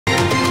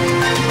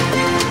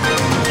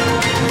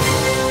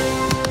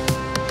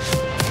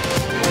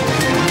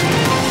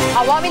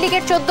আওয়ামী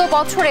লীগের 14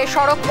 বছরে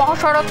সড়ক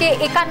মহাসড়কে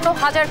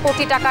 51,000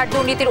 কোটি টাকার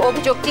দুর্নীতির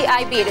অভিযোগ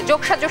টিআইবির।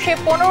 যোগসাজশে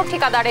 15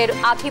 ঠিকাদারের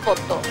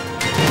আধিপত্য।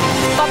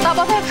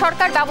 তত্ত্বাবধায়ক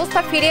সরকার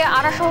ব্যবস্থা ফিরিয়ে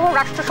আনাসহ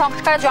রাষ্ট্র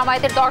সংস্কার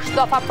জামায়াতের 10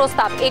 দফা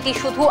প্রস্তাব, এটি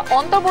শুধু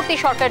অন্তর্বর্তী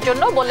সরকারের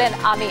জন্য বললেন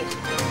আমির।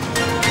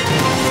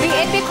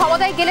 বিএনপি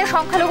ক্ষমতায় গেলে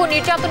সংখ্যালঘু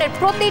নির্যাতনের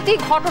প্রতিটি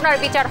ঘটনার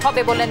বিচার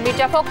হবে বললেন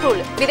মির্জা ফখরুল।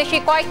 বিদেশি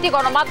কয়েকটি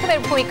গণমাধ্যমের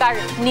ভূমিকার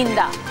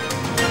নিন্দা।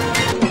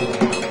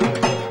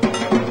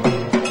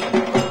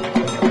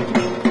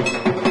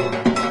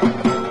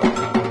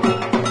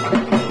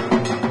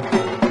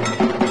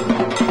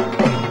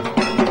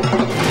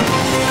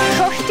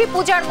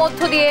 পূজার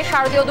মধ্য দিয়ে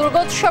শারদীয়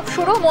দুর্গোৎসব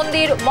শুরু।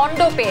 মন্দির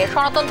মণ্ডপে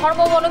সনাতন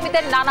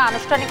ধর্মাবলম্বীদের নানা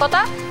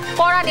আনুষ্ঠানিকতা,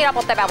 কড়া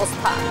নিরাপত্তা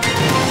ব্যবস্থা।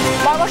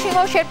 ময়মনসিংহ,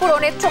 শেরপুর ও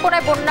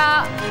নেত্রকোনায় বন্যা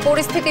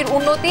পরিস্থিতির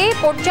উন্নতি,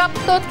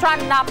 পর্যাপ্ত ত্রাণ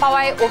না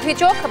পাওয়ায়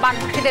অভিযোগ।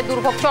 বানভাসীদের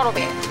দুর্ভোগ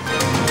চরমে।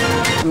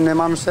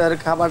 মানুষের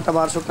খাবার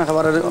টাবার, শুকনো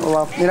খাবারের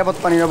অভাব, নিরাপদ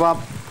পানির অভাব,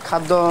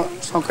 খাদ্য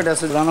সংকট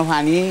আছে।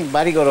 পানি,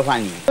 বাড়ি ঘর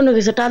পানি, কোনো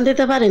কিছু টান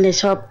দিতে পারি না,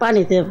 সব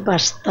পানিতে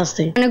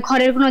ভাসতেছে। মানে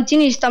ঘরের কোনো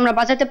জিনিস তো আমরা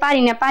বাঁচাতে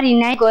পারি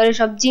না। ঘরের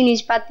সব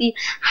জিনিসপাতি,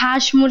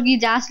 হাঁস মুরগি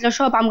যা ছিল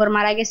সব আমগর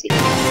মারা গেছে।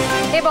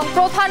 এবং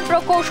প্রধান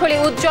প্রকৌশলী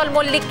উজ্জ্বল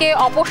মল্লিককে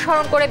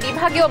অপসারণ করে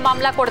বিভাগীয়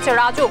মামলা করেছে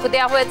রাজুক।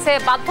 দেয়া হয়েছে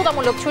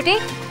বাধ্যতামূলক ছুটি,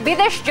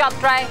 বিদেশ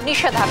যাত্রায়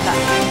নিষেধাজ্ঞা।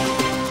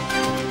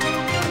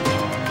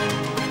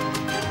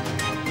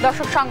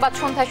 দর্শক, সংবাদ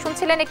সন্ধ্যায়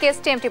শুনছিলেন কেস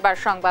টিএমটিবার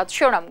সংবাদ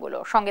শিরোনামগুলো।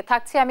 সঙ্গে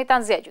থাকছে আমি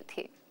তানজিয়া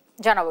জুথি।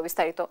 জানাবো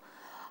বিস্তারিত।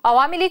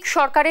 আওয়ামী লীগ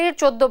সরকারের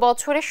 14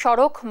 বছরের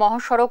সড়ক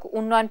মহাসড়ক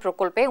উন্নয়ন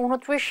প্রকল্পে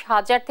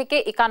 29,000 থেকে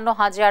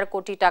 51,000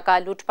 কোটি টাকা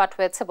লুটপাট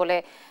হয়েছে বলে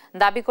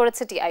দাবি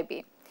করেছে টিআইবি,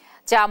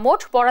 যা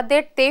মোট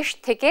বরাদ্দের 23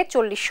 থেকে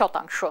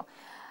 40%।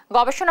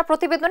 গবেষণা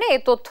প্রতিবেদনে এ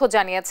তথ্য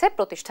জানিয়েছে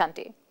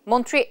প্রতিষ্ঠানটি।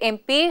 মন্ত্রী,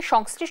 এমপি,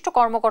 সংশ্লিষ্ট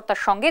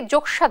কর্মকর্তার সঙ্গে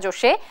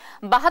যোগসাজশে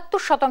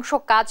 72%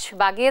 কাজ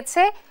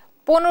বাগিয়েছে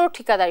 15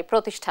 ঠিকাদারি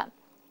প্রতিষ্ঠান।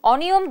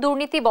 অনিয়ম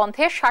দুর্নীতি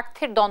বন্ধে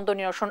স্বার্থের দ্বন্দ্ব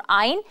নিরসন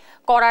আইন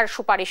করার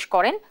সুপারিশ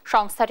করেন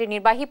সংস্থাটির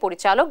নির্বাহী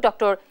পরিচালক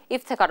ডক্টর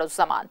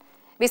ইফতেখারুজ্জামান।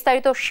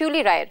 বিস্তারিত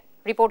শিউলি রায়ের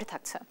রিপোর্টে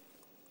থাকছে।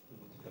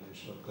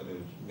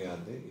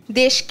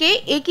 দেশকে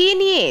এগিয়ে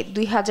নিয়ে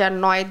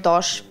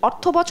 2009-10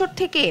 অর্থবছর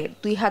থেকে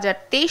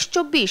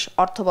 2023-24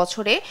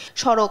 অর্থবছরে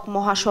সড়ক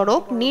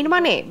মহাসড়ক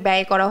নির্মাণে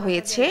ব্যয় করা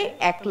হয়েছে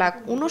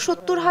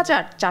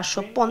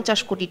 1,69,450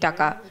 কোটি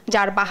টাকা,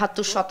 যার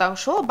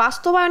 72%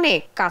 বাস্তবায়নে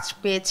কাজ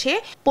পেয়েছে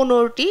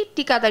 15টি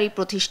ঠিকাদারি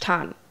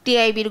প্রতিষ্ঠান।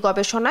 টিআইবির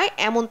গবেষণায়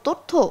এমন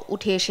তথ্য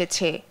উঠে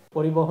এসেছে।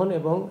 পরিবহন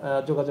এবং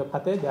যোগাযোগ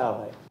খাতে দেওয়া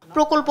হয়।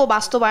 প্রকল্প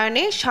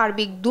বাস্তবায়নে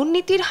সার্বিক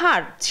দুর্নীতির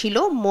হার ছিল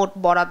মোট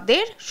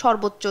বরাদ্দের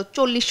সর্বোচ্চ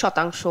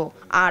 40%,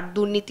 আর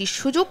দুর্নীতির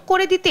সুযোগ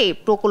করে দিতে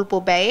প্রকল্প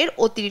ব্যয়ের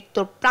অতিরিক্ত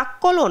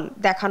প্রাক্কলন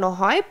দেখানো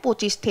হয়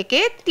 25 থেকে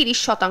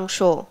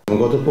 30%।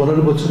 গত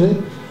 15 বছরে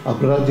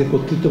আপনারা যে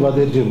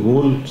কর্তৃত্ববাদের যে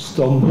মূল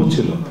স্তম্ভ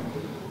ছিল,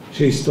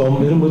 সেই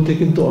স্তম্ভের মধ্যে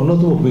কিন্তু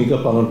অন্যতম ভূমিকা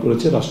পালন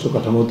করেছে রাষ্ট্র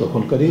কাঠামো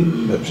তখনকারী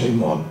ব্যবসায়ী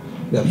মহল,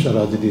 ব্যবসা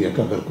রাজনীতি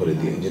একাকার করে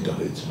দিয়ে যেটা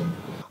হয়েছিল।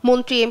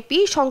 মন্ত্রী, এমপি,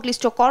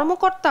 সংশ্লিষ্ট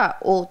কর্মকর্তা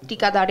ও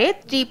ঠিকাদারের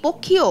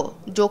ত্রিপক্ষীয়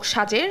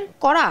যোগসাজের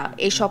করা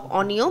এসব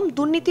অনিয়ম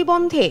দুর্নীতি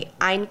বন্ধে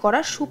আইন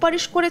করার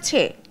সুপারিশ করেছে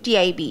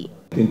টিআইবি।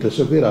 তিনটা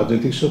শক্তি,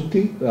 রাজনৈতিক শক্তি,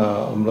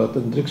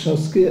 আমলাতান্ত্রিক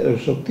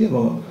শক্তি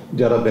এবং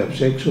যারা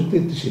ব্যবসায়িক শক্তি,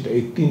 সেটা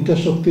এই তিনটা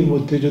শক্তির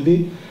মধ্যে যদি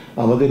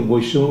আমাদের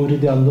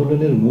বৈষম্যবিরোধী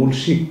আন্দোলনের মূল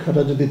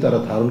শিক্ষাটা যদি তারা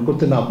ধারণ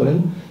করতে না পারেন,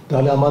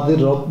 তাহলে আমাদের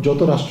যত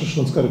রাষ্ট্র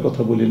সংস্কারের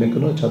কথা বলি না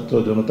কেন ছাত্র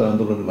জনতা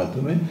আন্দোলনের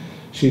মাধ্যমে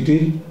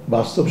সেটির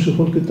বাস্তব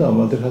সুফল কিন্তু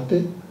আমাদের হাতে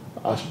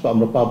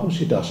আমরা পাবো,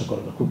 সেটা আশা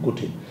করাটা খুব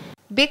কঠিন।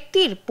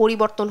 ব্যক্তির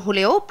পরিবর্তন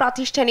হলেও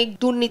প্রাতিষ্ঠানিক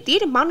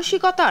দুর্নীতির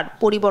মানসিকতার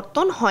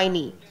পরিবর্তন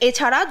হয়নি।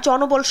 এছাড়া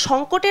জনবল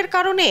সংকটের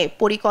কারণে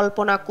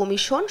পরিকল্পনা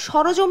কমিশন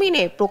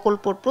সরজমিনে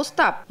প্রকল্প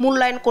প্রস্তাব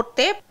মূল্যায়ন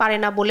করতে পারে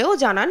না বলেও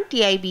জানান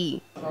টিআইবি।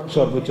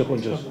 সর্বোচ্চ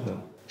 50।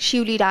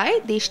 শিউলি রায়,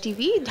 দেশ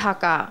টিভি,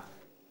 ঢাকা।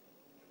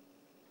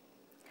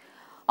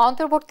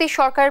 অন্তর্বর্তী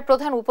সরকারের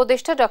প্রধান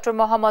উপদেষ্টা ডক্টর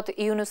মোহাম্মদ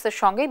ইউনুসের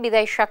সঙ্গে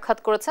বিদায়ী সাক্ষাৎ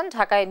করেছেন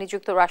ঢাকায়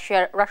নিযুক্ত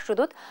রাশিয়ার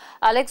রাষ্ট্রদূত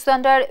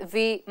আলেকজান্ডার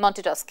ভি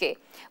মন্টিটাসকে।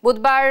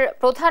 বুধবার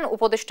প্রধান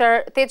উপদেষ্টার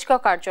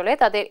তেজগাঁও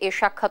কার্যালয়ে তাদের এ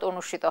সাক্ষাৎ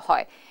অনুষ্ঠিত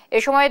হয়। এ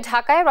সময়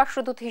ঢাকায়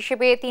রাষ্ট্রদূত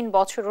হিসেবে 3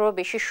 বছরেরও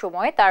বেশি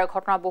সময় তার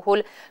ঘটনাবহুল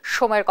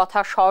সময়ের কথা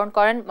স্মরণ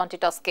করেন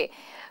মন্টিটাসকে।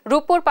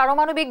 রূপপুর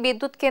পারমাণবিক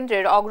বিদ্যুৎ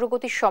কেন্দ্রের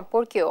অগ্রগতি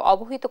সম্পর্কেও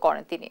অবহিত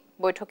করেন তিনি।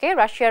 বৈঠকে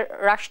রাশিয়ার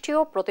রাষ্ট্রীয়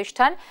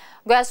প্রতিষ্ঠান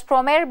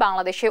গ্যাসপ্রমের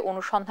বাংলাদেশে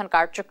অনুসন্ধান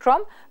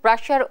কার্যক্রম,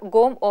 রাশিয়ার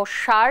গম ও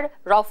সার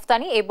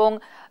রফতানি এবং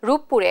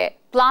রূপপুরে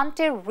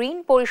প্লান্টের ঋণ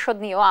পরিশোধ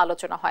নিয়েও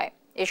আলোচনা হয়।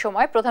 এ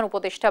সময় প্রধান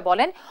উপদেষ্টা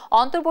বলেন,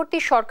 অন্তর্বর্তী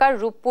সরকার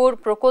রূপপুর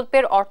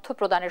প্রকল্পের অর্থ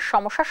প্রদানের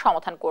সমস্যার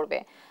সমাধান করবে।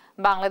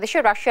 বাংলাদেশে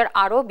রাশিয়ার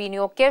আরও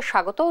বিনিয়োগকে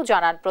স্বাগতও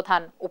জানান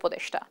প্রধান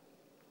উপদেষ্টা।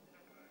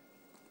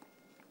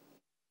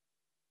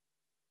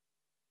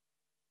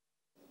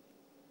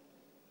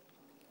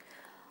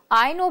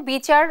 আইন ও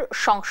বিচার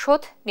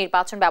সংসদ,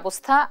 নির্বাচন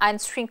ব্যবস্থা, আইন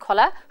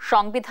শৃঙ্খলা,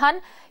 সংবিধান,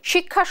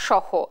 শিক্ষা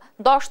সহ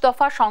 10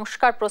 দফা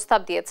সংস্কার প্রস্তাব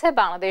দিয়েছে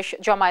বাংলাদেশ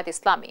জামায়াত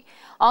ইসলামী।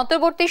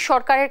 অন্তর্বর্তী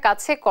সরকারের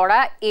কাছে করা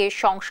এ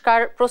সংস্কার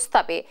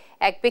প্রস্তাবে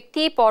এক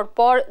ব্যক্তি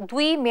পরপর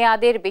 2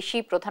 মেয়াদের বেশি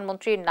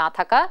প্রধানমন্ত্রী না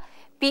থাকা,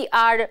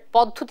 পিআর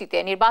পদ্ধতিতে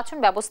নির্বাচন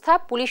ব্যবস্থা,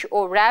 পুলিশ ও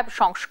র্যাব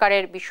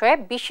সংস্কারের বিষয়ে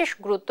বিশেষ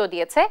গুরুত্ব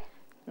দিয়েছে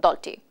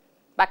দলটি।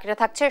 বাকিটা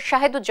থাকছে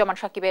শাহেদুজ্জামান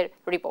সাকিবের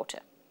রিপোর্টে।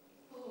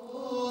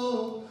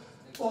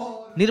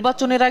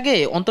 নির্বাচনের আগে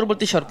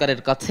অন্তর্বর্তী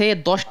সরকারের কাছে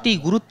 10টি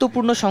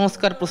গুরুত্বপূর্ণ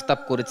সংস্কার প্রস্তাব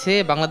করেছে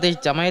বাংলাদেশ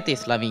জামায়াতে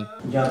ইসলামী।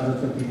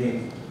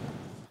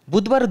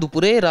 বুধবার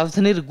দুপুরে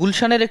রাজধানীর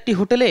গুলশানের একটি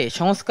হোটেলে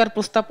সংস্কার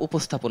প্রস্তাব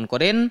উপস্থাপন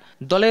করেন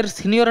দলের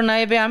সিনিয়র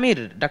নায়েবে আমির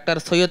ডাক্তার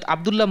সৈয়দ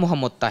আব্দুল্লাহ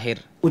মোহাম্মদ তাহের।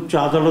 উচ্চ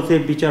আদালতে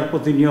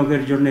বিচারপতি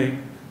নিয়োগের জন্য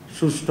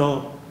সুষ্ঠু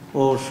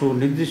ও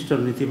সুনির্দিষ্ট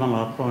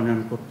নীতিমালা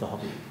প্রণয়ন করতে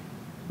হবে।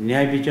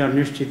 ন্যায় বিচার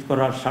নিশ্চিত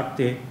করার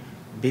স্বার্থে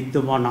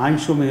বিদ্যমান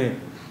আইনসমূহের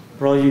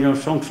প্রয়োজনীয়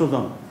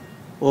সংশোধন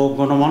ও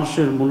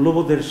গণমানুষের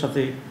মূল্যবোধের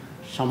সাথে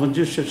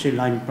সামঞ্জস্যশীল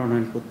আইন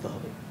প্রণয়ন করতে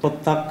হবে।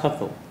 প্রত্যাখ্যাত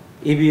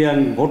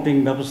ইভিএম ভোটিং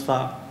ব্যবস্থা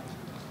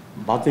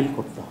বাতিল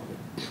করতে হবে।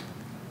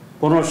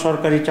 কোনো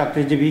সরকারি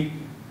চাকরিজীবী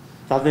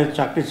তাদের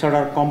চাকরি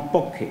ছাড়ার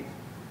কমপক্ষে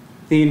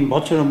 3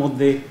 বছরের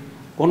মধ্যে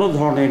কোনো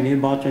ধরনের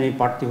নির্বাচনী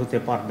প্রার্থী হতে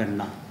পারবেন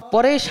না।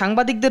 পরে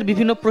সাংবাদিকদের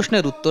বিভিন্ন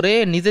প্রশ্নের উত্তরে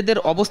নিজেদের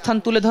অবস্থান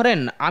তুলে ধরেন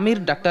আমির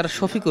ডাক্তার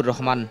শফিকুর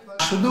রহমান।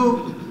 শুধু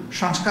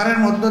সংস্কারের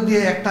মধ্য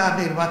দিয়ে একটা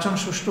নির্বাচন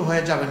সুষ্ঠু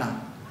হয়ে যাবে না,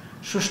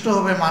 সুষ্ঠু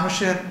হবে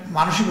মানুষের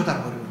মানসিকতার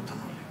পরিবর্তন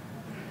হবে।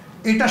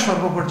 এটা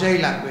সর্বপর্যায়ে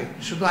লাগবে।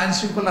 শুধু আইন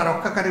শৃঙ্খলা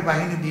রক্ষাকারী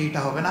বাহিনী দিয়ে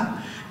এটা হবে না,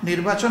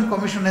 নির্বাচন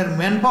কমিশনের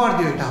ম্যান পাওয়ার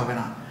দিয়ে এটা হবে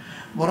না,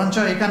 বরঞ্চ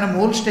এখানে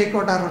মূল স্টেক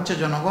হোল্ডার হচ্ছে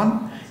জনগণ।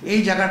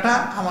 এই জায়গাটা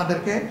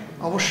আমাদেরকে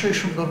অবশ্যই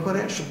সুন্দর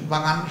করে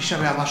বাগান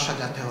হিসাবে আবার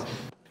সাজাতে হবে।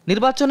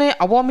 নির্বাচনে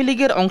আওয়ামী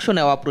লীগের অংশ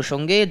নেওয়া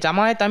প্রসঙ্গে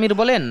জামায়াত আমির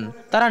বলেন,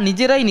 তারা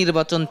নিজেরাই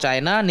নির্বাচন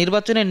চায় না,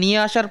 নির্বাচনে নিয়ে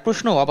আসার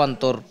প্রশ্ন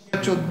অবান্তর।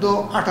 14,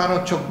 18,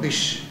 24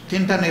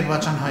 3টা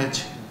নির্বাচন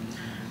হয়েছে।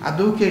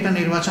 আদৌ কি এটা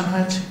নির্বাচন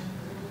হয়েছে?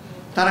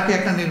 তারা কি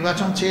একটা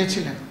নির্বাচন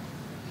চেয়েছিলেন?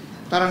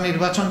 তারা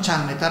নির্বাচন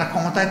চাননি, তারা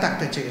ক্ষমতায়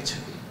থাকতে চেয়েছে।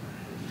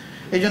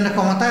 এই জন্য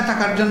ক্ষমতায়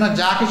থাকার জন্য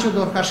যা কিছু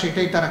দরকার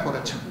সেটাই তারা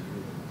করেছেন।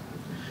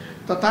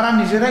 তো তারা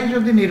নিজেরাই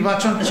যদি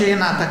নির্বাচন চেয়ে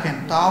না থাকেন,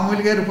 তো আওয়ামী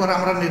লীগের উপর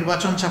আমরা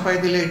নির্বাচন চাপাই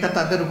দিলে এটা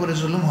তাদের উপরে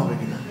জুলুম হবে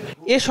কিনা?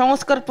 এ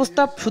সংস্কার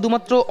প্রস্তাব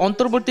শুধুমাত্র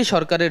অন্তর্বর্তী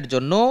সরকারের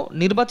জন্য,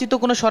 নির্বাচিত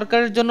কোনো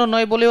সরকারের জন্য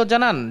নয় বলেও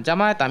জানান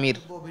জামায়াত আমির।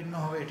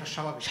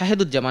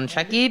 শাহেদুজ্জামান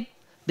সাকিব,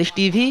 দেশ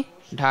টিভি,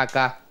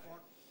 ঢাকা।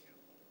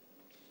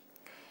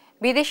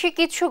 বিদেশি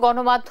কিছু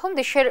গণমাধ্যম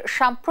দেশের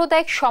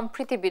সাম্প্রদায়িক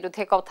সম্প্রীতির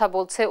বিরুদ্ধে কথা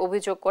বলছে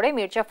অভিযোগ করে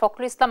মির্জা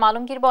ফখরুল ইসলাম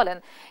আলমগীর বলেন,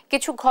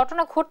 কিছু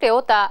ঘটনা ঘটলেও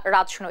তা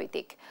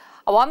রাজনৈতিক।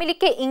 আওয়ামী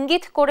লীগকে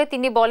ইঙ্গিত করে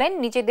তিনি বলেন,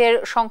 নিজেদের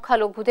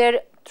সংখ্যালঘুদের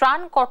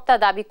ত্রাণকর্তা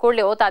দাবি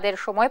করলেও তাদের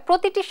সময়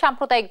প্রতিটি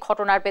সাম্প্রদায়িক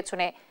ঘটনার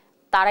পেছনে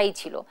তারাই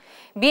ছিল।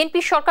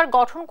 বিএনপি সরকার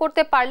গঠন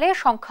করতে পারলে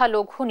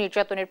সংখ্যালঘু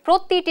নির্যাতনের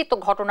প্রতিটি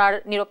ঘটনার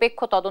নিরপেক্ষ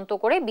তদন্ত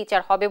করে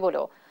বিচার হবে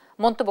বলেও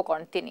মন্তব্য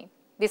করেন তিনি।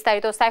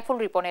 বিস্তারিত সাইফুল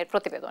রিপনের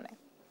প্রতিবেদনে।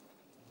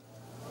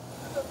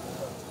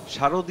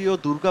 শারদীয়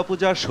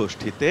দুর্গাপূজার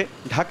ষষ্ঠীতে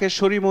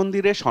ঢাকেশ্বরী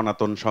মন্দিরে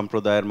সনাতন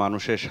সম্প্রদায়ের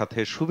মানুষের সাথে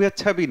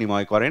শুভেচ্ছা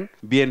বিনিময় করেন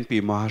বিএনপি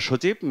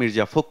মহাসচিব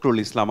মির্জা ফখরুল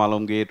ইসলাম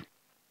আলমগীর।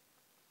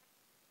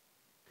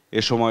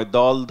 এ সময়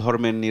দল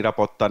ধর্মের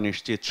নিরাপত্তা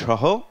নিশ্চিত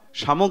সহ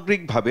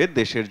সামগ্রিকভাবে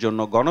দেশের জন্য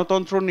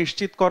গণতন্ত্র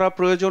নিশ্চিত করা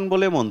প্রয়োজন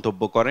বলে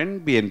মন্তব্য করেন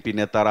বিএনপি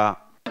নেতারা।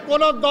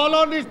 কোনো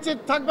দলও নিশ্চিত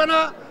থাকবে না,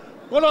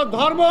 কোনো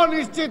ধর্ম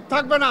নিশ্চিত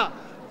থাকবে না,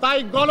 তাই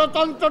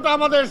গণতন্ত্রটা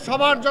আমাদের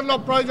সবার জন্য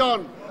প্রয়োজন।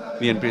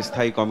 বিএনপির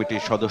স্থায়ী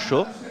কমিটির সদস্য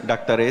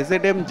ডাক্তার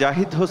এজেডএম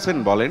জাহিদ হোসেন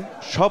বলেন,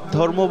 সব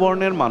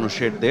ধর্মবর্ণের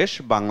মানুষের দেশ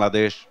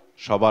বাংলাদেশ,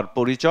 সবার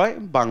পরিচয়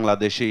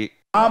বাংলাদেশি।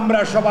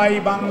 আমরা সবাই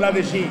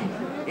বাংলাদেশি,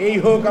 এই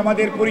হোক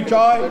আমাদের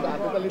পরিচয়।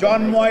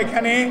 জন্ম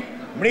এখানে,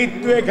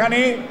 মৃত্যু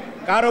এখানে,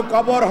 কারো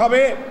কবর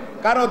হবে,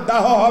 কারো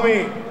দাহ হবে।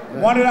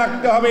 মনে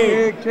রাখতে হবে,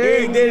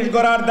 এই দেশ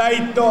গড়ার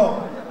দায়িত্ব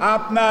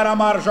আপনার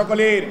আমার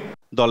সকলের।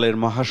 দলের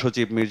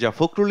মহাসচিব মির্জা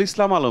ফখরুল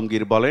ইসলাম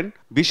আলমগীর বলেন,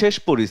 বিশেষ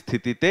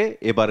পরিস্থিতিতে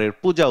এবারের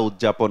পূজা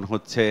উদযাপন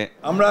হচ্ছে।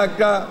 আমরা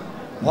একটা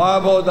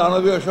ভয়াবহ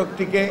দানবীয়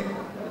শক্তিকে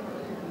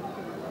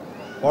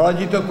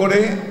পরাজিত করে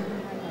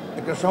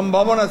একটা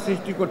সম্ভাবনা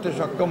সৃষ্টি করতে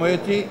সক্ষম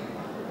হয়েছি,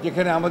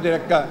 যেখানে আমাদের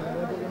একটা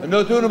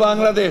নতুন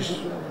বাংলাদেশ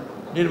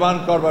নির্মাণ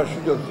করবার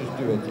সুযোগ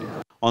সৃষ্টি হয়েছে।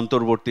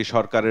 অন্তর্বর্তী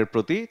সরকারের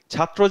প্রতি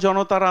ছাত্র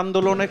জনতার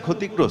আন্দোলনে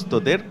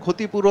ক্ষতিগ্রস্তদের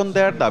ক্ষতিপূরণ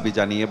দেওয়ার দাবি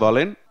জানিয়ে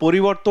বলেন,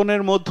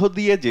 পরিবর্তনের মধ্য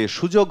দিয়ে যে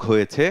সুযোগ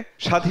হয়েছে,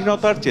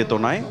 স্বাধীনতার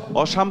চেতনায়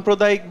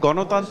অসাম্প্রদায়িক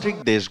গণতান্ত্রিক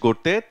দেশ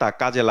গড়তে তা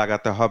কাজে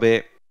লাগাতে হবে।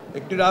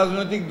 একটি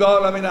রাজনৈতিক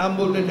দল, আমি নাম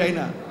বলতে চাই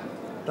না,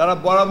 তারা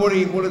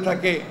বরাবরই বলে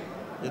থাকে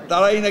যে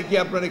তারাই নাকি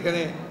আপনার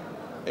এখানে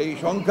এই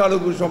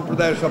সংখ্যালঘু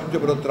সম্প্রদায়ের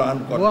সবচেয়ে বড়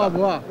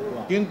ত্রাণকর্তা।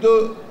 কিন্তু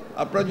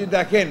আপনারা যদি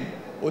দেখেন,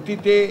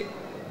 অতীতে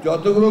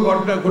যতগুলো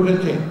ঘটনা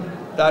ঘটেছে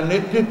তার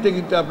নেতৃত্বে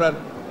কিন্তু আপনার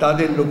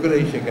তাদের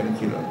লোকেরাই সেখানে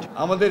ছিল।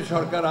 আমাদের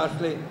সরকার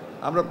আসলে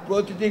আমরা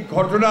প্রতিটি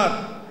ঘটনার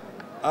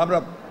আমরা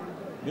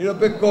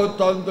নিরপেক্ষ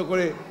তদন্ত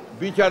করে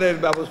বিচারের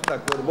ব্যবস্থা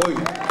করবই।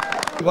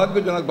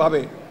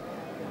 দুর্ভাগ্যজনকভাবে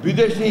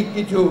বিদেশি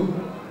কিছু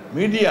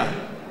মিডিয়া,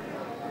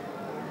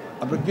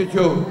 আপনার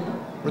কিছু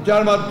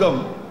প্রচার মাধ্যম,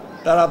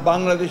 তারা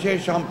বাংলাদেশের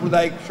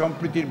সাম্প্রদায়িক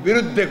সম্প্রীতির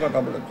বিরুদ্ধে কথা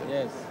বলেছে,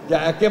 যা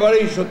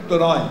একেবারেই সত্য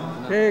নয়।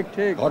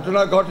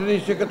 ঘটনা ঘটেনি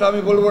সে কথা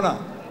আমি বলবো না,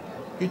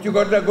 কিছু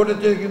ঘটনা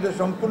ঘটেছে, কিন্তু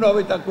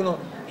সম্পূর্ণভাবে তার কোনো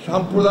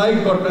সাম্প্রদায়িক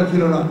ঘটনা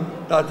ছিল না,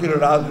 তা ছিল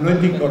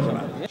রাজনৈতিক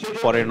ঘটনা।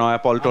 পরে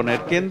নয়াপল্টনের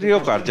কেন্দ্রীয়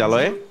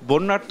কার্যালয়ে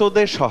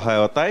বন্যার্তদের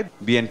সহায়তায়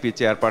বিএনপি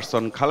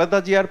চেয়ারপারসন খালেদা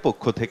জিয়ার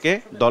পক্ষ থেকে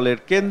দলের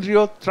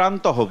কেন্দ্রীয় ত্রাণ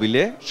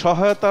তহবিলে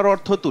সহায়তার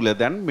অর্থ তুলে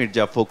দেন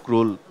মির্জা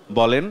ফখরুল।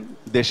 বলেন,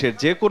 দেশের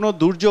যে কোনো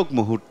দুর্যোগ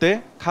মুহূর্তে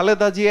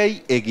খালেদা জিয়াই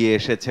এগিয়ে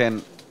এসেছেন।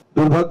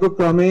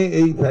 দুর্ভাগ্যক্রমে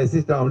এই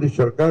ফ্যাসিস্ট আওয়ামী লীগ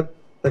সরকার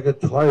তাকে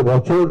 6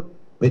 বছর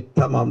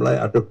মিথ্যা মামলায়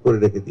আটক করে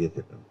রেখে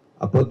দিয়েছিলেন।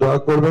 আপনারা দোয়া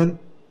করবেন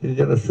তিনি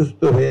যেন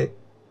সুস্থ হয়ে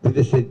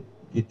বিদেশে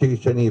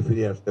চিকিৎসা নিয়ে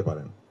ফিরে আসতে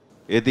পারেন।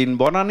 এদিন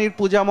বনানীর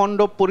পূজা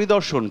মণ্ডপ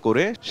পরিদর্শন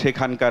করে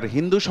সেখানকার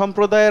হিন্দু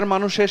সম্প্রদায়ের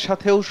মানুষের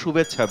সাথেও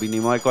শুভেচ্ছা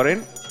বিনিময় করেন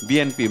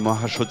বিএনপি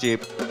মহাসচিব।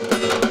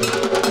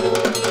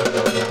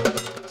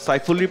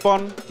 সাইফুল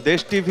রিপন,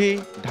 দেশ টিভি,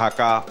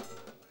 ঢাকা।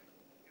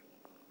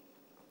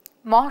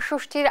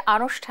 মহাষষ্ঠীর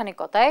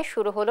আনুষ্ঠানিকতায়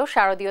শুরু হলো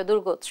শারদীয়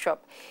দুর্গোৎসব।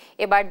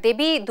 এবার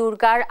দেবী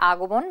দুর্গার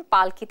আগমন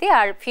পালকিতে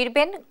আর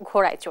ফিরবেন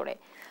ঘোড়ায় চড়ে।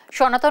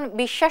 সনাতন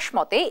বিশ্বাস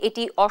মতে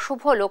এটি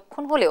অশুভ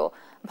লক্ষণ হলেও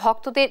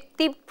ভক্তদের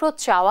তীব্র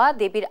চাওয়া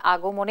দেবীর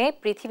আগমনে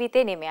পৃথিবীতে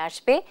নেমে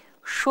আসবে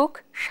সুখ,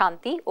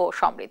 শান্তি ও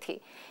সমৃদ্ধি।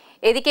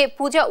 এদিকে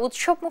পূজা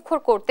উৎসব মুখর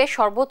করতে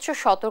সর্বোচ্চ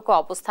সতর্ক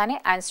অবস্থানে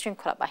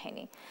আইনশৃঙ্খলা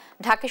বাহিনী।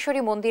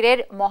 ঢাকেশ্বরী মন্দিরের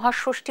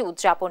মহাষষ্ঠী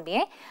উদযাপন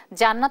নিয়ে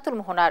জান্নাতুল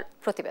মোহনার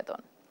প্রতিবেদন।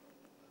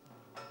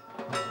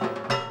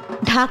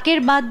 ঢাকের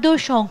বাদ্য,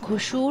 শঙ্খ,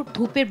 সুর,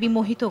 ধূপের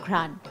বিমোহিত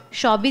ঘ্রাণ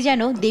সবই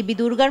যেন দেবী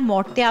দুর্গার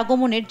মর্তে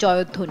আগমনের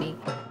জয়ধ্বনি।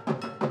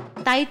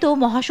 তাই তো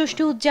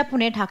মহাষষ্ঠী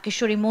উদযাপনে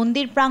ঢাকেশ্বরী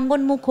মন্দির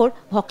প্রাঙ্গণ মুখর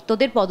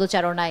ভক্তদের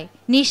পদচারণায়।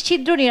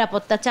 নিশ্ছিদ্র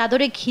নিরাপত্তা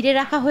চাদরে ঘিরে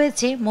রাখা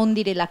হয়েছে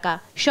মন্দির এলাকা।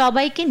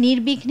 সবাইকে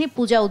নির্বিঘ্নে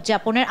পূজা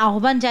উদযাপনের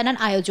আহ্বান জানান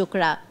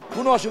আয়োজকরা।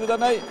 কোনো অসুবিধা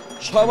নাই,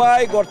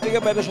 সবাই ঘর থেকে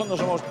বাইরে সন্ধ্যা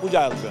সময় পূজা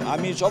আসবেন।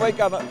 আমি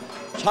সবাইকে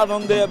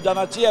সানন্দে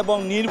জানাচ্ছি এবং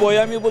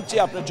নির্ভয়ে আমি বলছি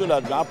আপনি চলে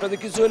আসবেন। আপনাদের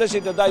কিছু হলে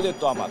সেটা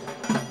দায়িত্ব আমার।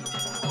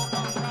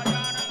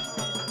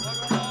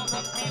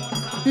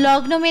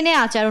 লগ্ন মেনে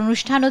আচার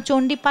অনুষ্ঠান ও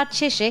চণ্ডীপাঠ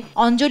শেষে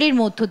অঞ্জলির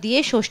মধ্য দিয়ে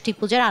ষষ্ঠী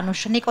পূজার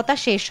আনুষ্ঠানিকতা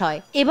শেষ হয়।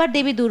 এবার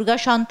দেবী দুর্গা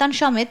সন্তান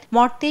সমেত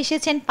মর্তে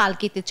এসেছেন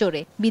পালকিতে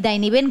চড়ে, বিদায়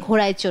নেবেন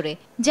ঘোড়ায় চড়ে।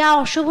 যা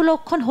অশুভ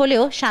লক্ষণ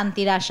হলেও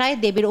শান্তির আশায়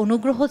দেবীর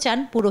অনুগ্রহ চান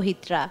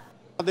পুরোহিতরা।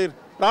 আমাদের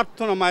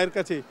প্রার্থনা মায়ের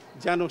কাছে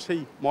যেন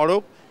সেই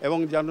মড়ক এবং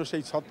যেন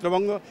সেই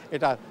ছত্রভঙ্গ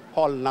এটা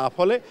ফল না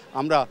ফলে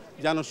আমরা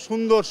যেন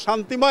সুন্দর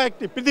শান্তিময়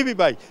একটি পৃথিবী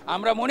পাই।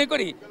 আমরা মনে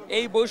করি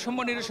এই বৈষম্য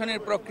নিরসনের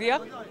প্রক্রিয়া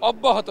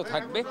অব্যাহত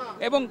থাকবে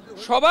এবং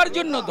সবার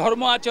জন্য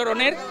ধর্ম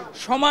আচরণের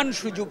সমান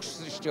সুযোগ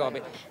সৃষ্টি হবে।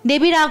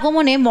 দেবীর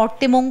আগমনে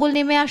মর্তে মঙ্গল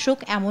নেমে আসুক,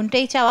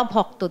 এমনটাই চাওয়া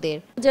ভক্তদের।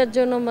 পূজার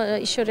জন্য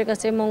ঈশ্বরের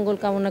কাছে মঙ্গল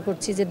কামনা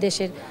করছি যে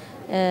দেশের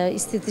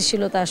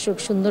স্থিতিশীলতা আসুক,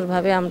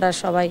 সুন্দরভাবে আমরা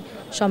সবাই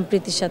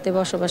সম্প্রীতির সাথে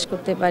বসবাস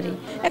করতে পারি।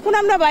 এখন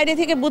আমরা বাইরে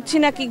থেকে বুঝছি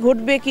না কি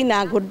ঘটবে কি না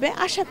ঘটবে,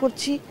 আশা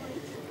করছি,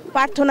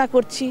 প্রার্থনা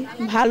করছি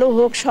ভালো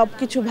হোক, সব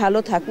কিছু ভালো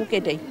থাকুক,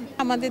 এটাই।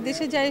 আমাদের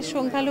দেশে যারা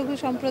সংখ্যালঘু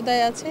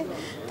সম্প্রদায় আছে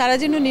তারা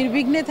যেন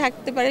নির্বিঘ্নে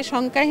থাকতে পারে,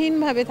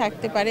 শঙ্কাহীনভাবে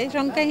থাকতে পারে,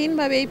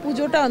 শঙ্কাহীনভাবে এই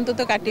পুজোটা অন্তত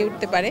কাটিয়ে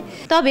উঠতে পারে।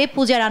 তবে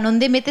পূজার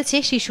আনন্দে মেতেছে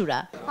শিশুরা।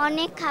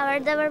 অনেক খাবার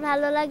দাবার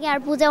ভালো লাগে আর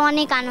পূজা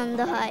অনেক আনন্দ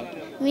হয়।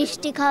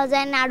 মিষ্টি খাওয়া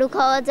যায়, নাড়ু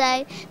খাওয়া যায়,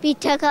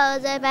 পিঠা খাওয়া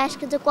যায়, পায়েস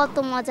খেতে কত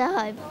মজা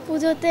হয়।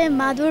 পুজোতে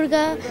মা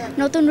দুর্গা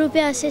নতুন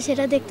রূপে আসে,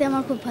 সেটা দেখতে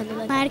আমার খুব ভালো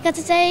লাগে। মায়ের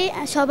কাছে চাই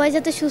সবাই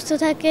যাতে সুস্থ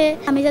থাকে,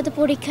 আমি যাতে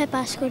পরীক্ষায়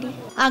পাশ করি।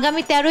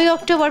 আগামী 13ই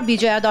অক্টোবর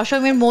বিজয়া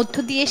দশমীর মধ্য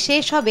দিয়ে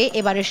শেষ হবে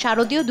এবারের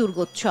শারদীয়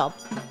দুর্গোৎসব।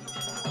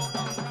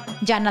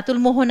 জান্নাতুল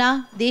মোহনা,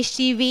 দেশ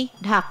টিভি,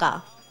 ঢাকা।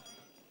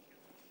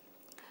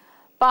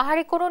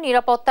 পাহাড়ে কোনো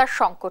নিরাপত্তার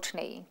সংকট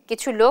নেই,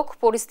 কিছু লোক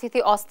পরিস্থিতি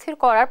অস্থির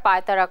করার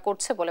পায়তারা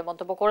করছে বলে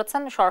মন্তব্য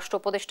করেছেন স্বরাষ্ট্র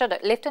উপদেষ্টা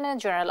লেফটেন্যান্ট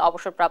জেনারেল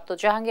অবসরপ্রাপ্ত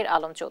জাহাঙ্গীর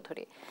আলম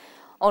চৌধুরী।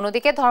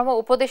 অন্যদিকে ধর্ম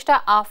উপদেষ্টা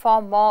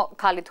আ.ফ.ম.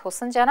 খালিদ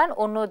হোসেন জানান,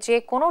 অন্য যে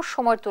কোনো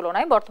সময়ের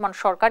তুলনায় বর্তমান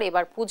সরকার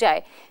এবার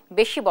পূজায়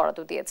বেশি বরাদ্দ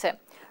দিয়েছে।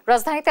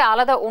 রাজধানীতে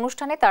আলাদা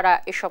অনুষ্ঠানে তারা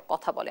এসব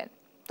কথা বলেন।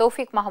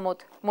 তৌফিক মাহমুদ,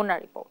 মুন্না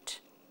রিপোর্ট।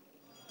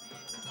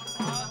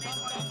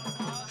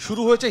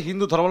 শুরু হয়েছে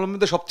হিন্দু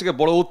ধর্মাবলম্বীদের সবথেকে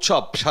বড়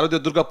উৎসব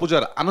শারদীয়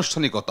দুর্গাপূজার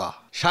আনুষ্ঠানিকতা।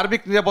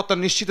 সার্বিক নিরাপত্তা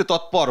নিশ্চিতে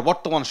তৎপর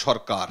বর্তমান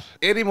সরকার।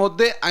 এরই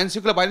মধ্যে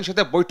আইনশৃঙ্খলা বাহিনীর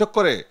সাথে বৈঠক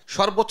করে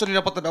সর্বোচ্চ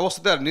নিরাপত্তা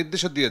ব্যবস্থা দেওয়ার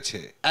নির্দেশ দিয়েছে।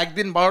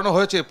 একদিন বাড়ানো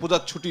হয়েছে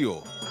পূজার ছুটিও।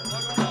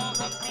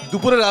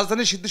 দুপুরে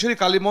রাজধানীর সিদ্ধেশ্বরী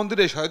কালী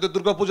মন্দিরে শারদীয়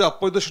দুর্গাপূজা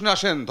পরিদর্শনে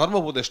আসেন ধর্ম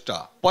উপদেষ্টা।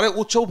 পরে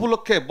উৎসব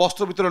উপলক্ষে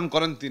বস্ত্র বিতরণ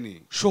করেন তিনি।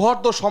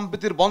 সৌহার্দ্য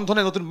সম্প্রীতির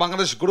বন্ধনে নতুন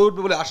বাংলাদেশ গড়ে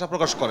উঠবে বলে আশা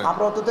প্রকাশ করেন।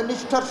 আমরা অত্যন্ত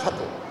নিষ্ঠার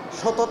সাথে,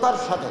 সততার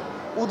সাথে,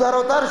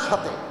 উদারতার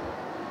সাথে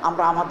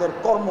আমরা আমাদের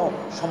কর্ম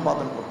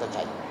সম্পাদন করতে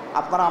চাই।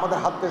 আপনারা আমাদের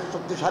হাতকে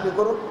শক্তিশালী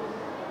করুন।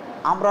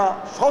 আমরা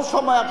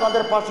সবসময়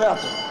আপনাদের পাশে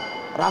আছি।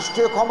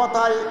 রাষ্ট্রীয়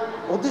ক্ষমতায়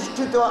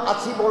অধিষ্ঠিত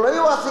আছি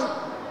বলেও আছি,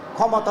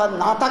 ক্ষমতায়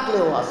না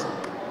থাকলেও আছি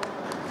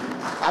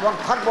এবং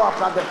থাকবো।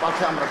 আপনাদের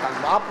পাশে আমরা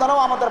থাকবো, আপনারাও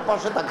আমাদের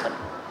পাশে থাকবেন।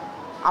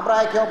 আমরা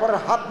একে অপরের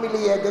হাত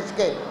মিলিয়ে এই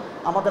দেশকে,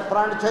 আমাদের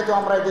প্রাণের চাইতেও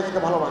আমরা এই দেশকে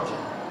ভালোবাসি।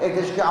 এই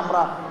দেশকে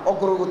আমরা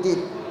অগ্রগতির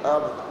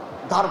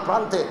ধার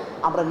প্রান্তে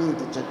আমরা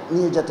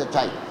নিয়ে যেতে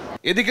চাই।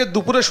 এদিকে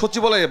দুপুরে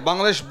সচিবালয়ে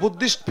বাংলাদেশ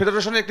বুদ্ধিস্ট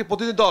ফেডারেশনের একটি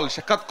প্রতিনিধি দল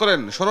সাক্ষাৎ করেন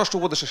স্বরাষ্ট্র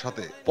উপদেষ্টার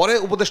সাথে। পরে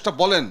উপদেষ্টা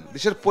বলেন,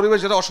 দেশের পরিবেশ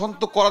যারা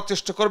অশান্ত করার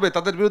চেষ্টা করবে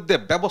তাদের বিরুদ্ধে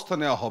ব্যবস্থা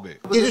নেওয়া হবে।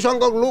 কিছু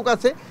সংখ্যক লোক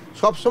আছে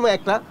সবসময়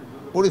একটা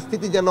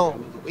পরিস্থিতি যেন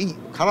এই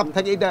খারাপ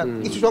থাকে, এটা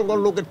কিছু সংখ্যক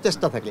লোকের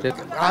চেষ্টা থাকে।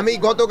 আমি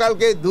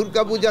গতকালকে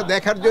দুর্গাপূজা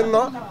দেখার জন্য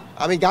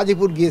আমি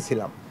গাজীপুর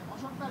গিয়েছিলাম।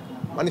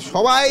 মানে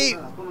সবাই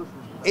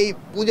এই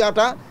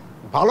পূজাটা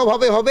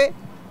ভালোভাবে হবে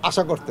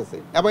আশা করতেছে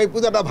এবং এই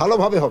পূজাটা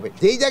ভালোভাবে হবে।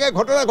 যেই জায়গায়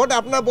ঘটনা ঘটে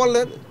আপনারা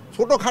বললেন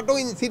ছোটখাটো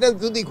ইনসিডেন্ট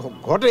যদি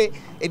ঘটে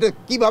এটা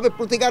কিভাবে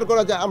প্রতিকার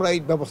করা যায় আমরা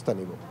এই ব্যবস্থা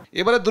নিব।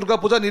 এবারে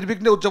দুর্গাপূজা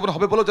নির্বিঘ্নে উদযাপন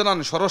হবে বলে জানান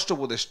স্বরাষ্ট্র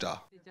উপদেষ্টা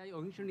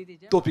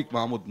তৌফিক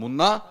মাহমুদ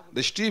মুন্না,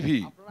 দেশ টিভি,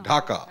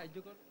 ঢাকা।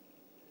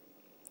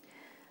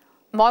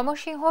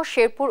 ময়মনসিংহ,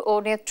 শেরপুর ও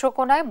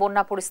নেত্রকোনায়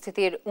বন্যা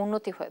পরিস্থিতির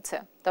উন্নতি হয়েছে,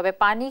 তবে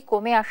পানি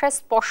কমে আসায়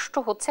স্পষ্ট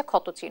হচ্ছে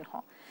ক্ষতচিহ্ন।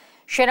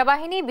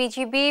 সেনাবাহিনী,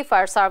 বিজিবি,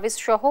 ফায়ার সার্ভিস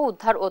সহ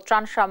উদ্ধার ও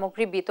ত্রাণ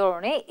সামগ্রী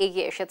বিতরণে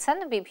এগিয়ে এসেছেন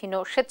বিভিন্ন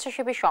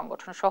স্বেচ্ছাসেবী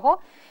সংগঠন সহ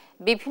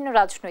বিভিন্ন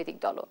রাজনৈতিক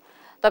দলও।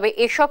 তবে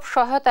এসব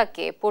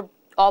সহায়তাকে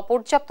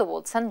অপর্যাপ্ত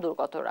বলছেন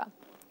দুর্গতরা।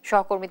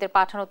 সহকর্মীদের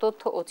পাঠানো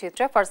তথ্য ও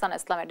চিত্রে ফারজানা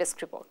ইসলামের ডেস্ক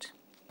রিপোর্ট।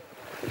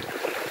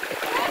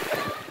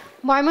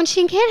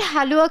 ময়মনসিংহের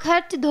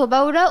হালুয়াঘাট,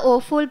 ধোবাউড়া ও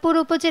ফুলপুর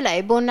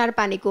উপজেলায় বন্যার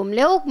পানি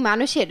কমলেও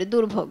মানুষের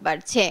দুর্ভোগ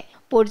বাড়ছে।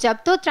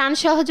 পর্যাপ্ত ত্রাণ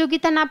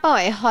সহযোগিতা না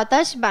পাওয়ায়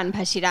হতাশ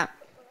বানভাসীরা।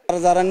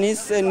 যারা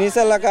নিচ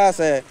এলাকা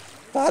আছে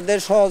তাদের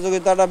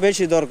সহযোগিতাটা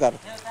বেশি দরকার,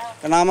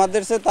 কারণ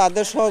আমাদের চেয়ে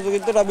তাদের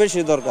সহযোগিতাটা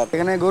বেশি দরকার।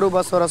 এখানে গরু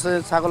বাছুর আছে,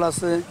 ছাগল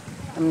আছে,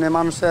 এমনি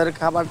মানুষের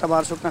খাবার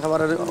টাবার, শুকনো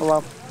খাবারের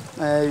অভাব,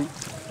 এই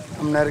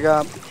আপনার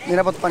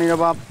নিরাপদ পানির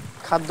অভাব,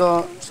 খাদ্য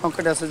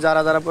সংকট আছে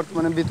যারা যারা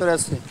বর্তমানে ভিতরে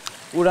আছে।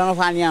 উড়ানো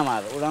পানি,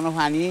 আমার উড়ানো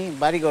পানি,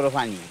 বাড়ি ঘর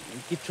পানি,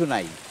 কিচ্ছু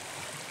নাই,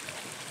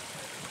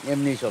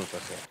 এমনি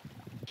চলতেছে।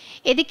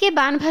 এদিকে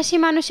বানভাসী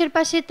মানুষের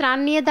পাশে ত্রাণ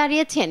নিয়ে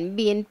দাঁড়িয়েছেন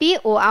বিএনপি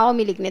ও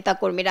আওয়ামী লীগ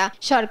নেতাকর্মীরা।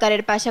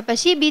 সরকারের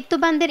পাশাপাশি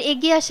বিত্তবানদের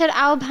এগিয়ে আসার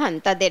আহ্বান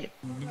তাদের।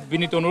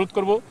 বিনীত অনুরোধ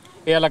করব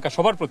এই এলাকা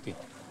সবার প্রতি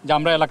যে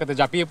আমরা এলাকাতে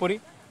ঝাঁপিয়ে পড়ি,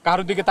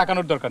 কারোর দিকে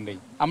তাকানোর দরকার নেই।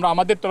 আমরা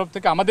আমাদের তরফ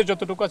থেকে আমাদের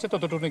যতটুকু আছে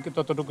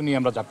ততটুকু নিয়ে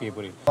আমরা ঝাঁপিয়ে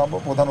পড়ি।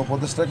 প্রধান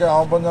উপদেষ্টাকে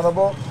আহ্বান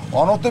জানাবো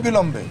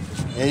অনতিবিলম্বে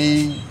এই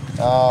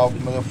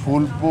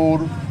ফুলপুর,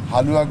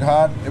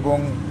 হালুয়াঘাট এবং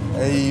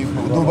এই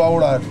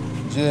ধোবাউড়ার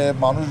যে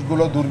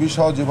মানুষগুলো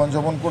দুর্বিষহ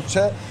জীবনযাপন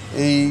করছে,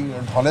 এই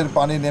ঢলের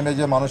পানি নেমে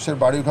যে মানুষের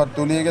বাড়িঘর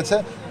তলিয়ে গেছে,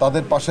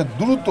 তাদের পাশে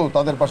দ্রুত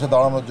তাদের পাশে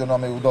দাঁড়ানোর জন্য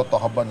আমি উদাত্ত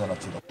আহ্বান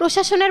জানাচ্ছি।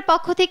 প্রশাসনের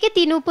পক্ষ থেকে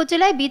 3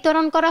 উপজেলায়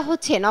বিতরণ করা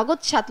হচ্ছে নগদ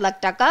 7 লাখ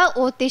টাকা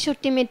ও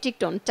 63 মেট্রিক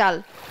টন চাল।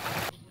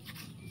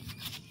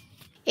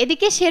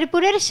 এদিকে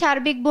শেরপুরের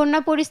সার্বিক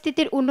বন্যা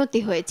পরিস্থিতির উন্নতি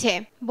হয়েছে।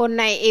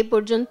 বন্যায় এই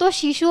পর্যন্ত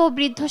শিশু ও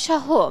বৃদ্ধ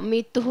সহ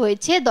মৃত্যু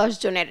হয়েছে 10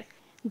 জনের।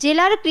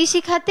 জেলার কৃষি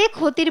খাতে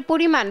ক্ষতির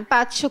পরিমাণ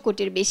 500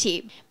 কোটির বেশি।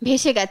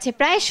 ভেসে গেছে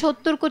প্রায়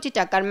 70 কোটি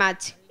টাকার মাছ।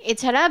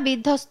 এছাড়া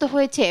বিধ্বস্ত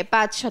হয়েছে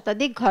 5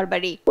 শতাধিক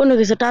ঘরবাড়ি। কোনো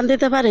কিছু টান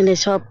দিতে পারিনি,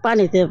 সব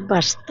পানিতে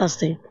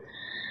ভাসতেছে।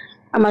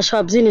 আমার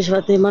সব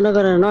জিনিসপাতি মনে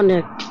করেন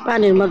অনেক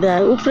পানির মধ্যে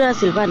উপরে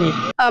আছিল পানি।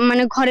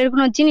 মানে ঘরের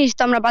কোনো জিনিস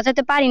তো আমরা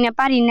বাঁচাতে পারি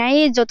না।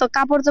 এই যত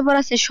কাপড় চোপড়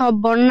আছে সব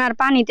বন্যার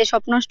পানিতে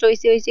সব নষ্ট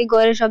হয়েছে।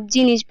 ঘরের সব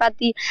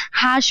জিনিসপাতি,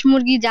 হাঁস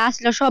মুরগি যা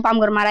ছিল সব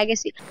আমগর মারা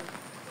গেছে।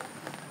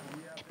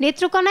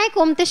 নেত্রকোনায়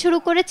কমতে শুরু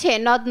করেছে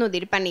নদ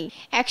নদীর পানি।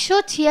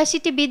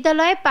 186টি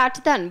বিদ্যালয়ে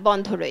পাঠদান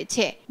বন্ধ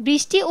রয়েছে।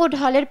 বৃষ্টি ও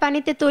ঢলের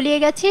পানিতে তলিয়ে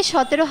গেছে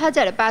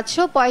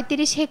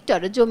 17,535 হেক্টর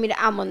জমির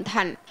আমন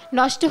ধান।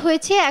 নষ্ট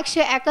হয়েছে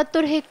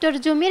 171 হেক্টর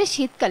জমির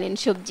শীতকালীন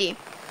সবজি।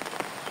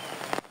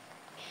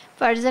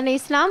 ফারজানা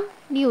ইসলাম,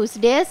 নিউজ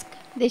ডেস্ক,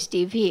 দেশ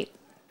টিভি।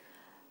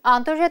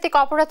 আন্তর্জাতিক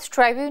অপরাধ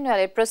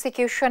ট্রাইব্যুনালের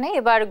প্রসিকিউশনে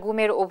এবার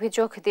গুমের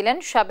অভিযোগ দিলেন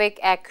সাবেক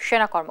এক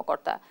সেনা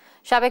কর্মকর্তা।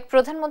 সাবেক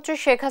প্রধানমন্ত্রী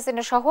শেখ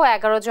হাসিনা সহ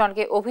 11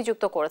 জনকে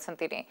অভিযুক্ত করেছেন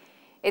তিনি।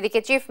 এদিকে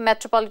চিফ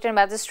মেট্রোপলিটন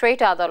ম্যাজিস্ট্রেট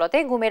আদালতে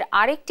গুমের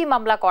আরেকটি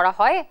মামলা করা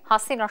হয়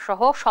হাসিনা সহ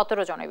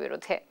 17 জনের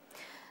বিরুদ্ধে।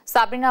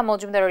 সাবরিনা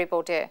মজুমদারের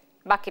রিপোর্টে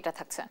বাকিটা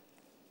থাকছে।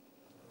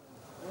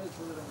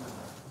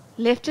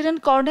 লেফটেন্যান্ট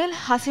কর্নেল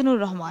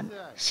হাসিনুর রহমান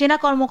সেনা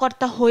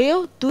কর্মকর্তা হয়েও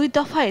 2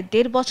 দফায়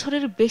 1.5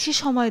 বছরের বেশি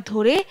সময়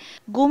ধরে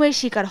গুমের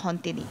শিকার হন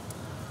তিনি।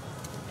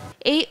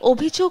 এই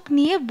অভিযোগ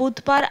নিয়ে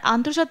বুধবার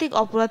আন্তর্জাতিক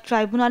অপরাধ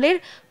ট্রাইব্যুনালের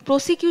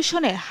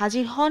প্রসিকিউশনে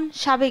হাজির হন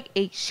সাবেক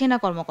এই সেনা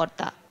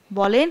কর্মকর্তা।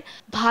 বলেন,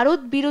 ভারত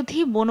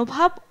বিরোধী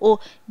মনোভাব ও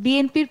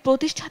বিএনপির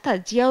প্রতিষ্ঠাতা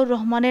জিয়াউর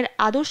রহমানের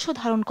আদর্শ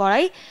ধারণ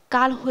করাই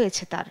কাল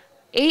হয়েছে তার।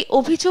 এই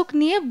অভিযোগ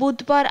নিয়ে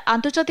বুধবার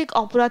আন্তর্জাতিক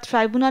অপরাধ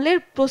ট্রাইব্যুনালের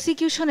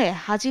প্রসিকিউশনে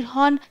হাজির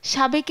হন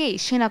সাবেক এই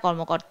সেনা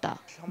কর্মকর্তা।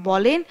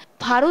 বলেন,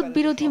 ভারত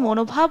বিরোধী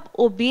মনোভাব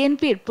ও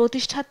বিএনপির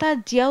প্রতিষ্ঠাতা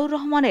জিয়াউর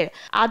রহমানের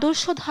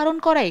আদর্শ ধারণ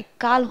করাই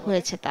কাল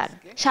হয়েছে তার।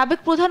 সাবেক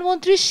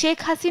প্রধানমন্ত্রী শেখ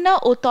হাসিনা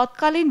ও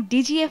তৎকালীন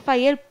ডিজিএফআই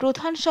এর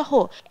প্রধান সহ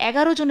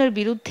 11 জনের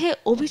বিরুদ্ধে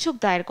অভিযোগ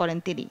দায়ের করেন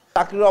তিনি।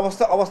 চাকরির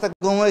অবস্থা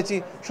গুম হয়েছি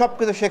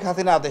সবকিছু শেখ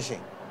হাসিনা আদেশে,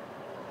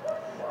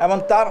 এবং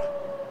তার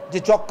যে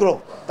চক্র,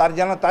 তার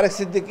জানা তারেক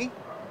সিদ্দিকী,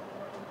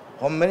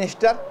 হোম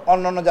মিনিস্টার,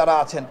 অন্যান্য যারা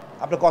আছেন,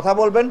 আপনি কথা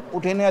বলবেন,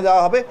 উঠিয়ে নিয়ে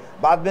যাওয়া হবে,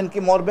 বাঁচবেন কি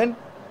মরবেন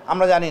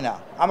আমরা জানি না।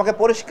 আমাকে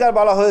পরিষ্কার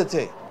বলা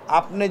হয়েছে,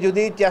 আপনি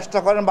যদি চেষ্টা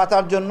করেন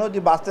বাঁচার জন্য,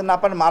 যদি বাঁচতে না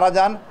পারেন মারা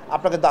যান,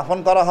 আপনাকে দাফন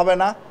করা হবে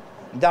না,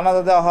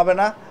 জানাজা দেওয়া হবে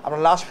না,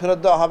 আপনার লাশ ফেরত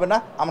দেওয়া হবে না,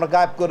 আমরা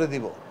গায়েব করে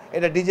দিব।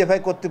 এটা ডিজিএফআই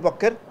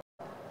কর্তৃপক্ষের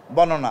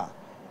বর্ণনা।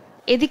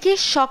 এদিকে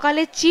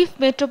সকালে চিফ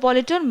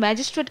মেট্রোপলিটন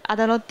ম্যাজিস্ট্রেট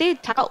আদালতে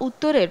ঢাকা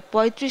উত্তরের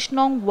 ৩৫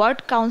 নং ওয়ার্ড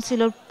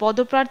কাউন্সিলর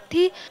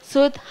পদপ্রার্থী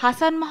সৈয়দ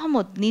হাসান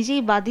মাহমুদ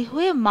নিজেই বাদী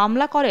হয়ে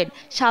মামলা করেন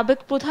সাবেক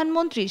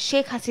প্রধানমন্ত্রী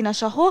শেখ হাসিনা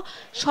সহ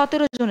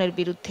 ১৭ জনের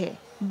বিরুদ্ধে।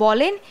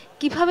 বলেন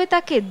কিভাবে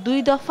তাকে ২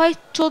 দফায়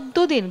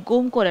 ১৪ দিন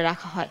গুম করে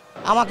রাখা হয়।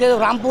 আমাকে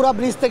রামপুরা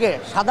ব্রিজ থেকে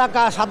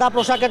সাদা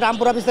পোশাকে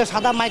রামপুরা ব্রিজ থেকে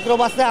সাদা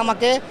মাইক্রোবাসে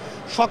আমাকে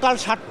সকাল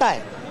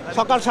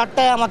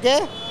 ৭টায় আমাকে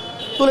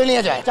তুলে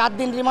নিয়ে যায়। ৪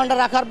 দিন রিমান্ডে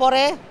রাখার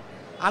পরে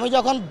আমি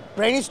যখন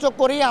ব্রেইন স্ট্রোক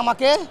করি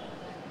আমাকে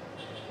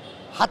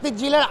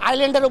হাতিরঝিলের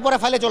আইল্যান্ডের উপরে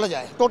ফেলে চলে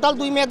যায়। টোটাল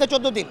 2 মেয়াদে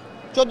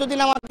 14 দিন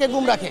আমাকে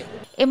গুম রাখে।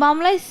 এ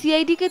মামলায়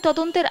সিআইডিকে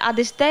তদন্তের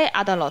আদেশ দেয়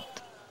আদালত।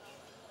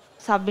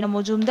 সাবিনা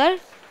মজুমদার,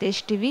 দেশ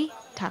টিভি,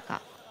 ঢাকা।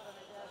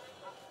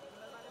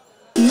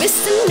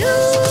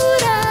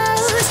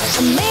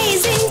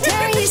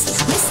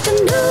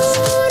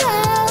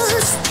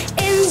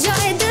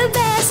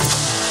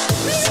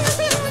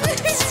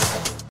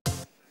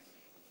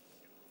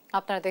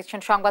 আপনারা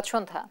দেখছেন সংবাদ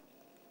সন্ধ্যা।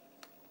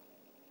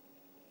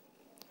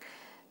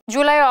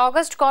 জুলাই ও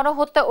আগস্ট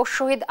গণহত্যা ও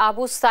শহীদ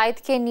আবু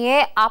সাইদকে নিয়ে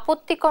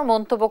আপত্তিকর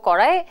মন্তব্য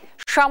করায়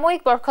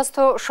সাময়িক বরখাস্ত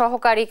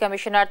সহকারী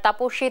কমিশনার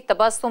তাপসী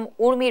তাবাসসুম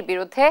উর্মির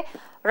বিরুদ্ধে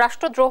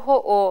রাষ্ট্রদ্রোহ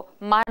ও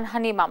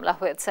মানহানি মামলা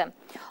হয়েছে।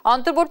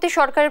 অন্তর্বর্তী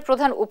সরকারের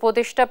প্রধান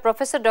উপদেষ্টা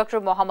প্রফেসর ডক্টর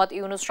মোহাম্মদ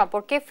ইউনুস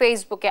সম্পর্কে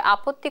ফেসবুকে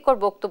আপত্তিকর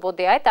বক্তব্য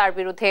দেওয়ায় তার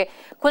বিরুদ্ধে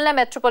খুলনা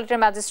মেট্রোপলিটন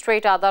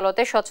ম্যাজিস্ট্রেট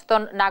আদালতে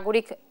সচেতন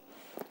নাগরিক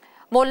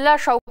মোল্লা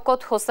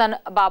শওকত হোসেন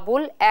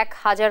বাবুল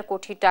 ১,০০০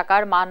 কোটি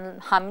টাকার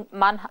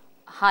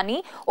মানহানি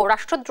ও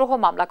রাষ্ট্রদ্রোহ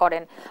মামলা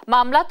করেন।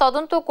 মামলা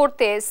তদন্ত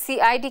করতে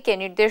সিআইডিকে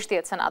নির্দেশ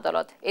দিয়েছেন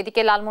আদালত।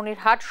 এদিকে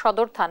লালমনিরহাট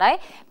সদর থানায়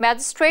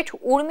ম্যাজিস্ট্রেট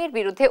উর্মির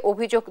বিরুদ্ধে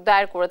অভিযোগ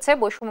দায়ের করেছে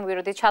বৈষম্য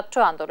বিরোধী ছাত্র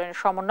আন্দোলনের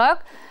সমন্বয়ক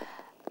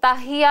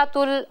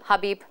তাহিয়াতুল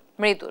হাবিব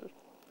মৃদুল।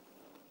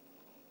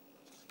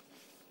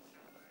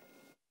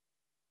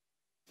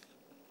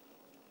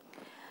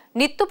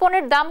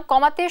 নিত্যপণ্যের দাম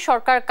কমাতে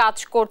সরকার কাজ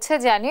করছে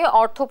জানিয়ে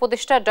অর্থ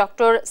উপদেষ্টা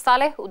ডক্টর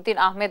সালেহ উদ্দিন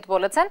আহমেদ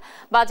বলেছেন,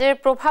 বাজারের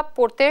প্রভাব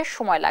পড়তে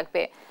সময়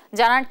লাগবে।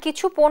 জানান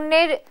কিছু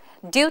পণ্যের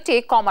ডিউটি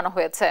কমানো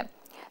হয়েছে।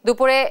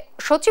 দুপুরে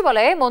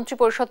সচিবালয়ে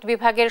মন্ত্রিপরিষদ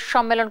বিভাগের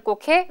সম্মেলন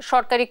কক্ষে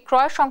সরকারি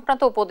ক্রয়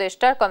সংক্রান্ত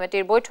উপদেষ্টার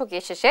কমিটির বৈঠকে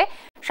শেষে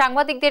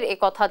সাংবাদিকদের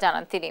একথা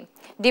জানান তিনি।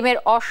 ডিমের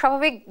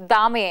অস্বাভাবিক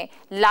দামে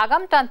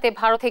লাগাম টানতে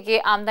ভারত থেকে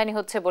আমদানি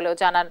হচ্ছে বলেও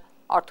জানান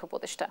অর্থ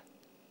উপদেষ্টা।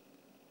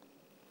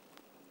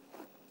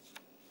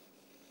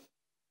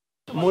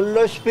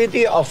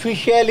 মূল্যস্ফীতি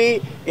অফিসিয়ালি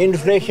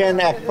ইনফ্লেশন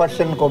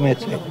 1%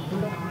 কমেছে,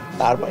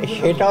 তারপরে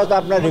সেটাও তো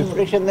আপনার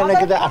রিফ্লেকশন দেয় না,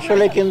 কিন্তু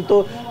আসলে কিন্তু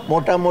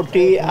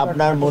মোটামুটি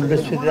আপনার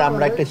মূল্যস্ফীতি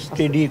আমরা একটা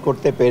স্টেডি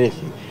করতে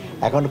পেরেছি।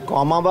 এখন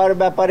কমাবার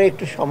ব্যাপারে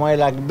একটু সময়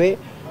লাগবে,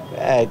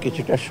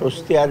 কিছুটা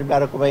স্বস্তি আসবে।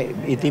 আর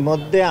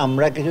ইতিমধ্যে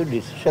আমরা কিছু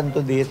ডিসিশন তো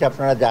দিয়েছি,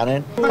 আপনারা জানেন।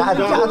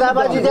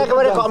 চাঁদাবাজি যে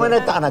একেবারে কমে না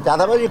তা না,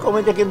 চাঁদাবাজি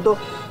কমেছে, কিন্তু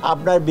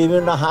আপনার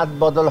বিভিন্ন হাত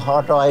বদল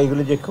হওয়া টওয়া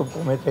এগুলি যে খুব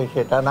কমেছে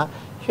সেটা না,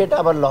 সেটা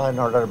আবার ল অ্যান্ড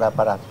অর্ডার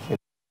ব্যাপার আছে।